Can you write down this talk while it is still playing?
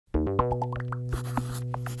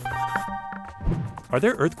Are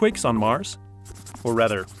there earthquakes on Mars? Or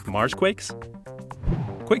rather, marsquakes?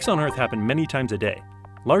 Quakes on Earth happen many times a day,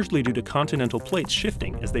 largely due to continental plates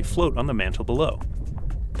shifting as they float on the mantle below.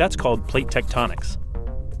 That's called plate tectonics.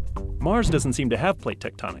 Mars doesn't seem to have plate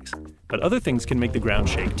tectonics, but other things can make the ground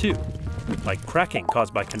shake too, like cracking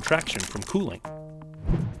caused by contraction from cooling,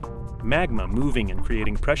 magma moving and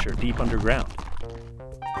creating pressure deep underground,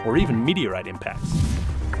 or even meteorite impacts.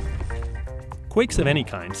 Quakes of any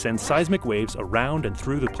kind send seismic waves around and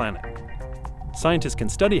through the planet. Scientists can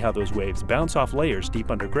study how those waves bounce off layers deep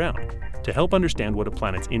underground to help understand what a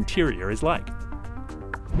planet's interior is like.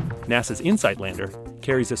 NASA's InSight lander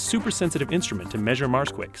carries a super-sensitive instrument to measure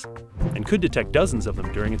marsquakes and could detect dozens of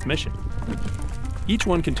them during its mission. Each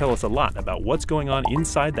one can tell us a lot about what's going on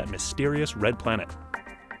inside that mysterious red planet,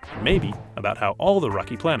 and maybe about how all the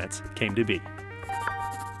rocky planets came to be.